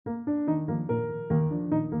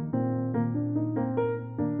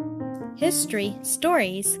History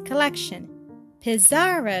Stories Collection.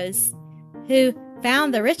 Pizarro's Who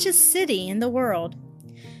Found the Richest City in the World.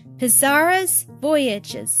 Pizarro's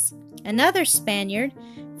Voyages. Another Spaniard,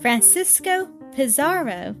 Francisco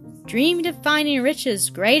Pizarro, dreamed of finding riches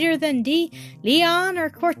greater than Leon or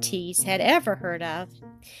Cortes had ever heard of.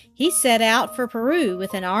 He set out for Peru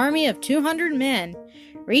with an army of 200 men.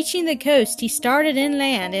 Reaching the coast, he started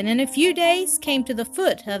inland and in a few days came to the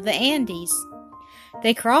foot of the Andes.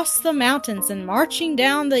 They crossed the mountains and marching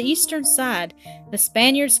down the eastern side, the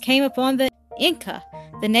Spaniards came upon the Inca,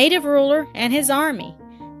 the native ruler, and his army.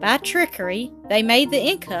 By trickery, they made the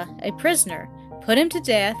Inca a prisoner, put him to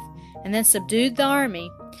death, and then subdued the army.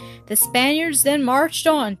 The Spaniards then marched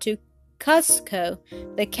on to Cuzco,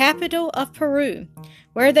 the capital of Peru,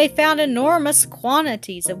 where they found enormous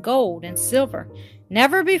quantities of gold and silver.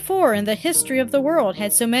 Never before in the history of the world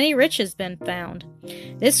had so many riches been found.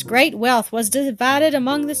 This great wealth was divided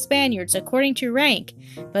among the Spaniards according to rank,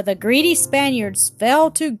 but the greedy Spaniards fell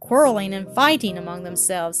to quarreling and fighting among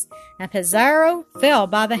themselves, and Pizarro fell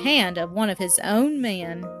by the hand of one of his own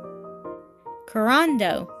men.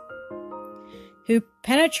 Curando, who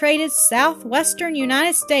penetrated southwestern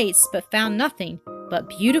United States but found nothing but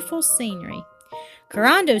beautiful scenery.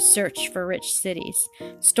 Curando searched for rich cities.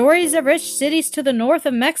 Stories of rich cities to the north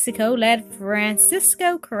of Mexico led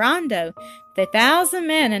Francisco Curando with 1,000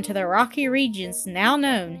 men into the rocky regions now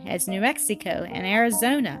known as New Mexico and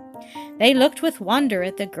Arizona. They looked with wonder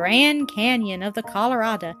at the Grand Canyon of the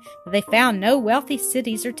Colorado, but they found no wealthy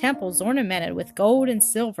cities or temples ornamented with gold and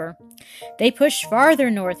silver. They pushed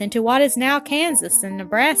farther north into what is now Kansas and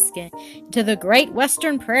Nebraska, into the great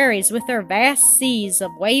western prairies with their vast seas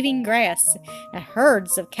of waving grass and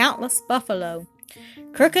herds of countless buffalo.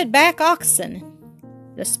 Crooked-back oxen,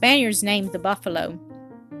 the Spaniards named the buffalo.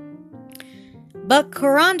 But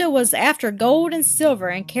Curando was after gold and silver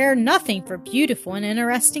and cared nothing for beautiful and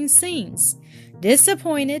interesting scenes.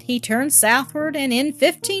 Disappointed, he turned southward and in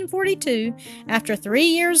 1542, after 3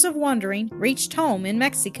 years of wandering, reached home in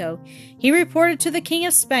Mexico. He reported to the King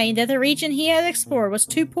of Spain that the region he had explored was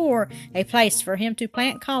too poor a place for him to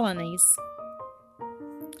plant colonies.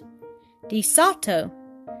 De Soto,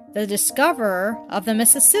 the discoverer of the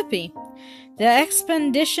Mississippi, the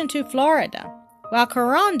expedition to Florida. While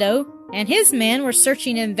Curando and his men were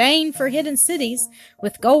searching in vain for hidden cities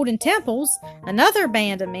with golden temples, another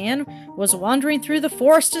band of men was wandering through the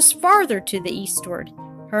forests farther to the eastward.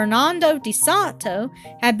 Hernando de Soto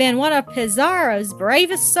had been one of Pizarro's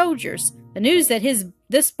bravest soldiers. The news that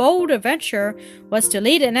this bold adventurer was to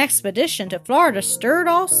lead an expedition to Florida stirred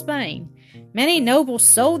all Spain. Many nobles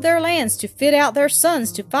sold their lands to fit out their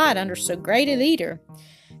sons to fight under so great a leader.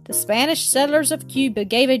 The Spanish settlers of Cuba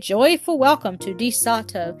gave a joyful welcome to De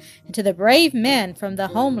Soto and to the brave men from the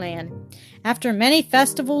homeland. After many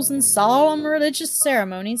festivals and solemn religious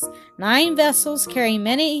ceremonies, 9 vessels carrying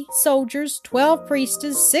many soldiers, 12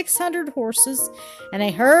 priests, 600 horses, and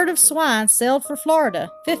a herd of swine sailed for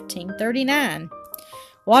Florida, 1539.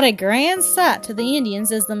 What a grand sight to the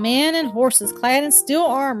Indians as the men and horses clad in steel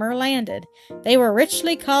armor landed. They were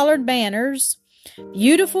richly colored banners,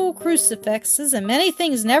 beautiful crucifixes, and many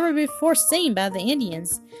things never before seen by the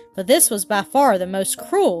Indians, but this was by far the most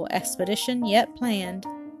cruel expedition yet planned.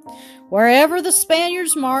 Wherever the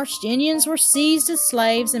Spaniards marched, Indians were seized as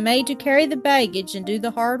slaves and made to carry the baggage and do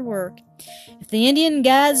the hard work. If the Indian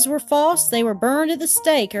guides were false, they were burned at the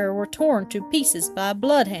stake or were torn to pieces by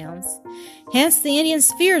bloodhounds. Hence the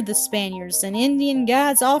Indians feared the Spaniards, and Indian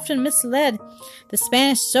guides often misled the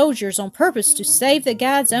Spanish soldiers on purpose to save the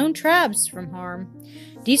guides' own tribes from harm.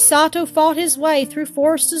 De Soto fought his way through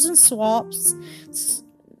forests and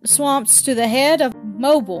swamps to the head of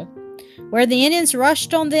Mobile, where the Indians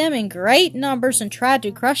rushed on them in great numbers and tried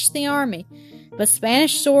to crush the army. But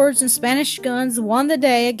Spanish swords and Spanish guns won the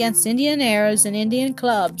day against Indian arrows and Indian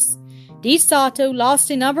clubs. De Soto lost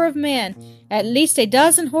a number of men, at least a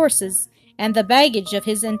dozen horses, and the baggage of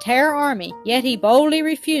his entire army, yet he boldly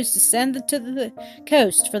refused to send them to the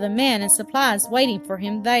coast for the men and supplies waiting for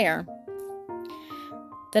him there.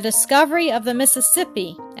 The discovery of the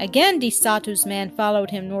Mississippi. Again De Soto's men followed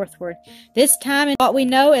him northward, this time in what we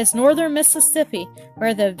know as northern Mississippi,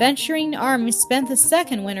 where the adventuring army spent the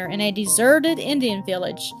second winter in a deserted Indian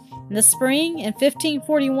village. In the spring, in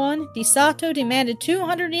 1541, De Soto demanded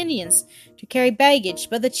 200 Indians to carry baggage,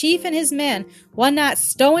 but the chief and his men, one night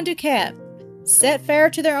stolen to cap, set fire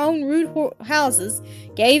to their own rude houses,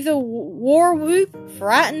 gave the war whoop,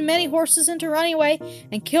 frightened many horses into running away,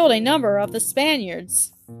 and killed a number of the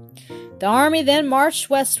Spaniards. The army then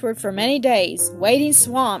marched westward for many days, wading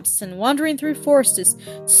swamps and wandering through forests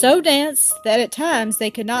so dense that at times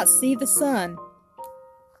they could not see the sun.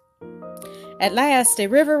 At last a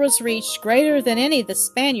river was reached greater than any the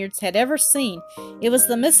Spaniards had ever seen. It was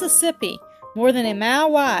the Mississippi, more than a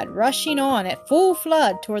mile wide, rushing on at full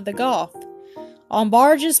flood toward the Gulf. On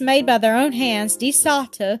barges made by their own hands, De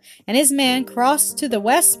Soto and his men crossed to the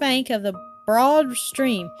west bank of the broad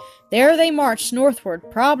stream. There they marched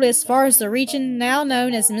northward, probably as far as the region now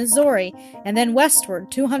known as Missouri, and then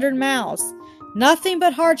westward 200 miles. Nothing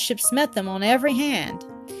but hardships met them on every hand.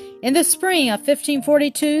 In the spring of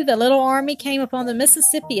 1542, the little army came upon the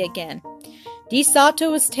Mississippi again. De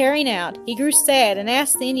Soto was tearing out. He grew sad and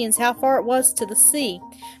asked the Indians how far it was to the sea,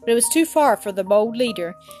 but it was too far for the bold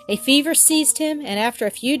leader. A fever seized him, and after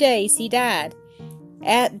a few days he died.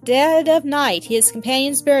 At dead of night, his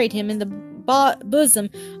companions buried him in the bosom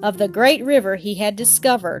of the great river he had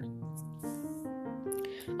discovered.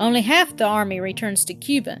 Only half the army returns to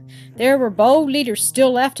Cuba. There were bold leaders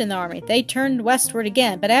still left in the army. They turned westward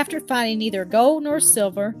again, but after finding neither gold nor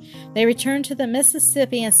silver, they returned to the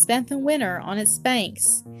Mississippi and spent the winter on its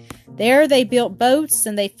banks. There they built boats,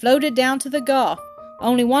 and they floated down to the Gulf.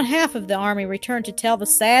 Only one half of the army returned to tell the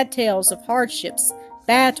sad tales of hardships,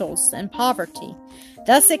 battles, and poverty.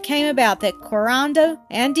 Thus it came about that Corando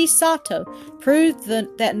and De Soto proved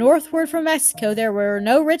that northward from Mexico there were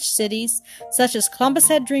no rich cities, such as Columbus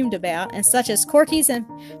had dreamed about, and such as Cortes and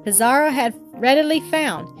Pizarro had readily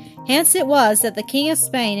found. Hence it was that the King of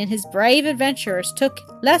Spain and his brave adventurers took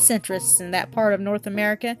less interest in that part of North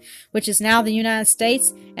America, which is now the United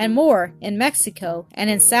States, and more in Mexico and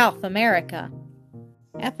in South America.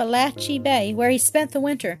 Appalachia Bay, where he spent the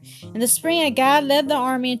winter. In the spring, a guide led the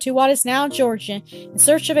army into what is now Georgia, in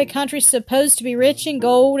search of a country supposed to be rich in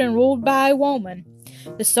gold and ruled by a woman.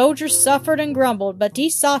 The soldiers suffered and grumbled, but De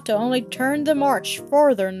Soto only turned the march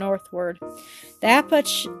farther northward.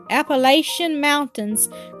 The Appalachian Mountains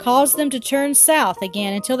caused them to turn south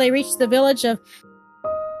again until they reached the village of